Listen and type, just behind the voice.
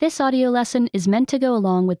This audio lesson is meant to go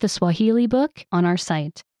along with the Swahili book on our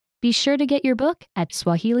site. Be sure to get your book at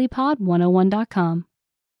swahilipod101.com.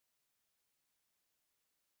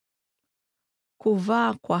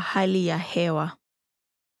 Kuvaa kwa hali ya hewa.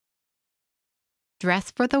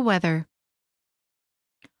 Dress for the weather.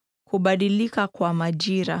 Kubadilika kwa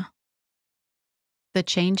majira. The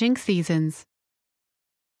changing seasons.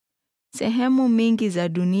 Sehemu mingi za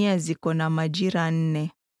dunia ziko na majira 4.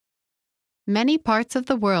 Many parts of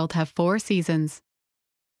the world have 4 seasons.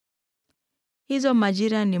 Hizo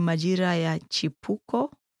majira ni majira ya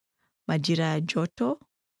chipuko, majira ya joto,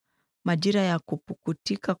 majira ya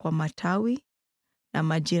kupukutika kwa matawi na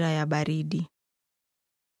majira ya baridi.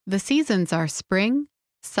 The seasons are spring,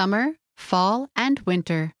 summer, fall, and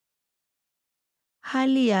winter.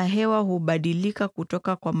 Hali ya hewa hubadilika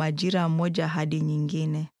kutoka kwa majira moja hadi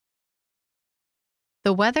nyingine. The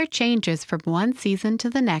weather changes from one season to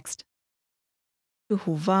the next.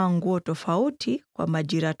 Huvaa nguo tofauti kwa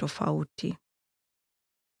majira tofauti.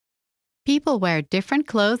 People wear different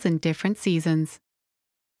clothes in different seasons.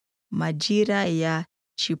 Majira ya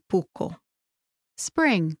chipuko.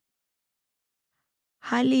 Spring.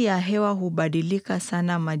 Hali ya hewa hubadilika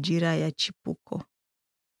sana majira ya chipuko.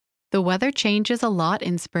 The weather changes a lot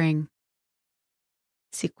in spring.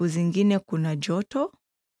 Siku zingine kuna joto.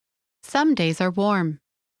 Some days are warm.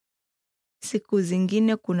 Siku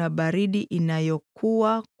zingine kuna baridi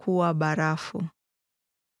inayokuwa kuwa barafu.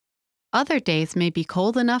 Other days may be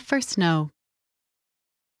cold enough for snow.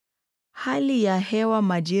 Hali ya hewa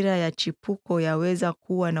majira ya chipuko yaweza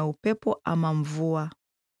kuwa na upepo ama mvua.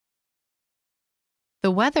 The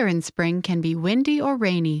weather in spring can be windy or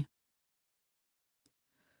rainy.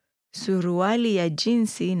 Suruali ya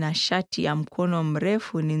jinsi na shati ya mkono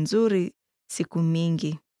mrefu ni nzuri siku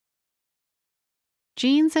mingi.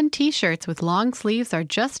 Jeans and t-shirts with long sleeves are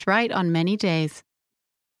just right on many days.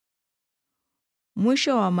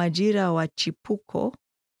 Mwisho wa majira wa chipuko,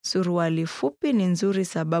 suruali fupi ni nzuri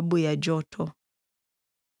sababu ya joto.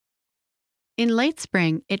 In late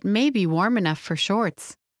spring, it may be warm enough for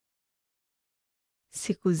shorts.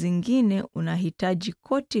 Siku zingine unahitaji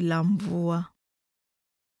koti la mvua.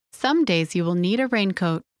 Some days you will need a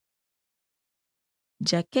raincoat.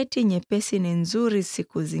 Jaketi nyepesi ni nzuri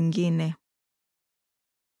siku zingine.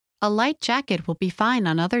 A light jacket will be fine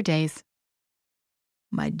on other days.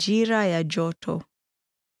 Majira ya joto.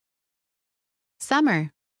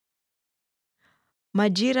 Summer.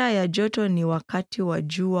 Majira ya joto ni wakati wa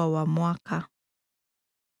jua wa mwaka.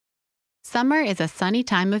 Summer is a sunny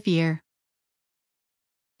time of year.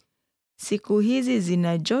 Siku hizi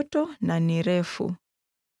zina joto na ni refu.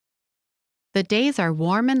 The days are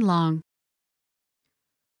warm and long.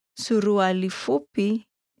 Suruali fupi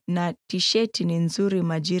na tisheti ni nzuri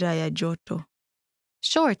majira ya joto.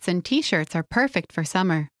 Shorts and t-shirts are perfect for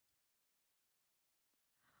summer.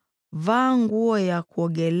 Vaa nguo ya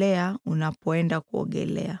kuogelea unapoenda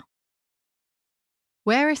kuogelea.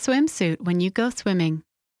 Wear a swimsuit when you go swimming.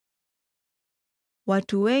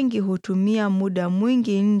 Watu wengi hutumia muda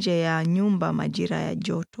mwingi nje ya nyumba majira ya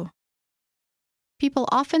joto. People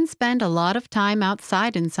often spend a lot of time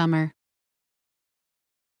outside in summer.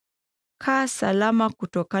 Kaa salama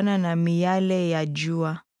kutokana na miale ya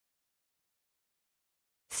jua.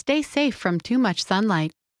 Stay safe from too much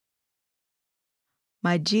sunlight.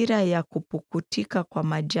 Majira ya kupukutika kwa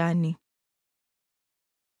majani.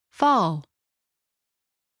 Fall.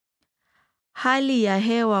 Hali ya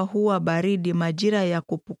hewa huwa baridi majira ya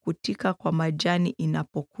kupukutika kwa majani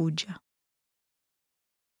inapokuja.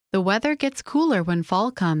 The weather gets cooler when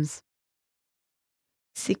fall comes.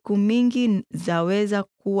 Siku mingi zaweza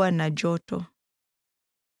kuwa na joto.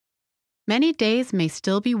 Many days may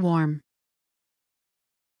still be warm.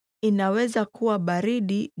 Inaweza kuwa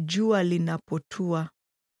baridi jua linapotua.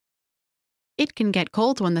 It can get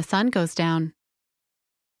cold when the sun goes down.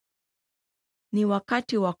 Ni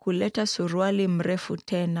wakati wa kuleta suruali mrefu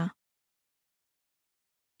tena.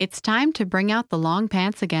 It's time to bring out the long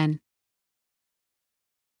pants again.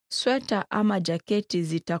 Sweta ama jaketi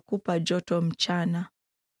zitakupa joto mchana.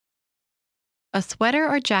 A sweater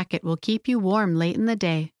or jacket will keep you warm late in the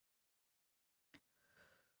day.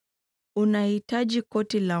 Unahitaji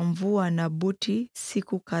koti la mvua na buti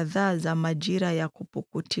siku kadhaa za majira ya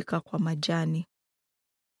kupukutika kwa majani.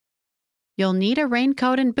 You'll need a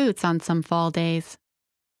raincoat and boots on some fall days.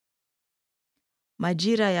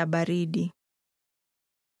 Majira ya baridi.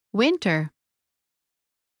 Winter.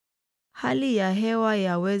 Hali ya hewa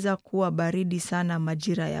yaweza kuwa baridi sana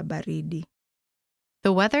majira ya baridi. The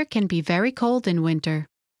weather can be very cold in winter.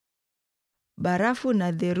 Barafu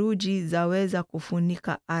na theluji zaweza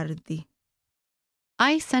kufunika ardhi.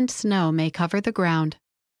 Ice and snow may cover the ground.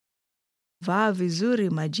 Vaa vizuri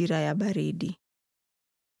majira ya baridi.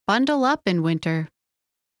 Bundle up in winter.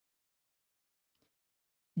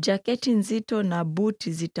 Jaketi nzito na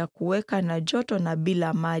buti zitakuweka na joto na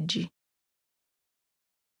bila maji.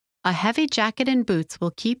 A heavy jacket and boots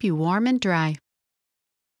will keep you warm and dry.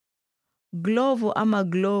 Glovu ama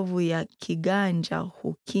glovu ya kiganja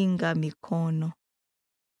hukinga mikono.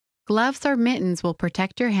 Gloves or mittens will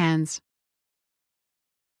protect your hands.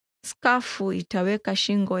 Skafu itaweka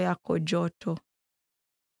shingo yako joto.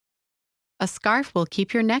 A scarf will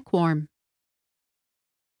keep your neck warm.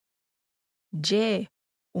 Je,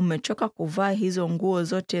 umechoka kuvaa hizo nguo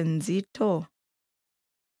zote nzito?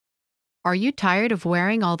 Are you tired of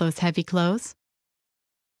wearing all those heavy clothes?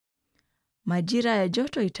 Majira ya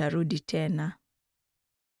joto itarudi tena.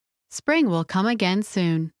 Spring will come again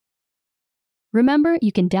soon. Remember,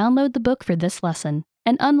 you can download the book for this lesson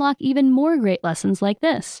and unlock even more great lessons like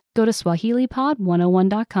this. Go to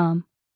SwahiliPod101.com.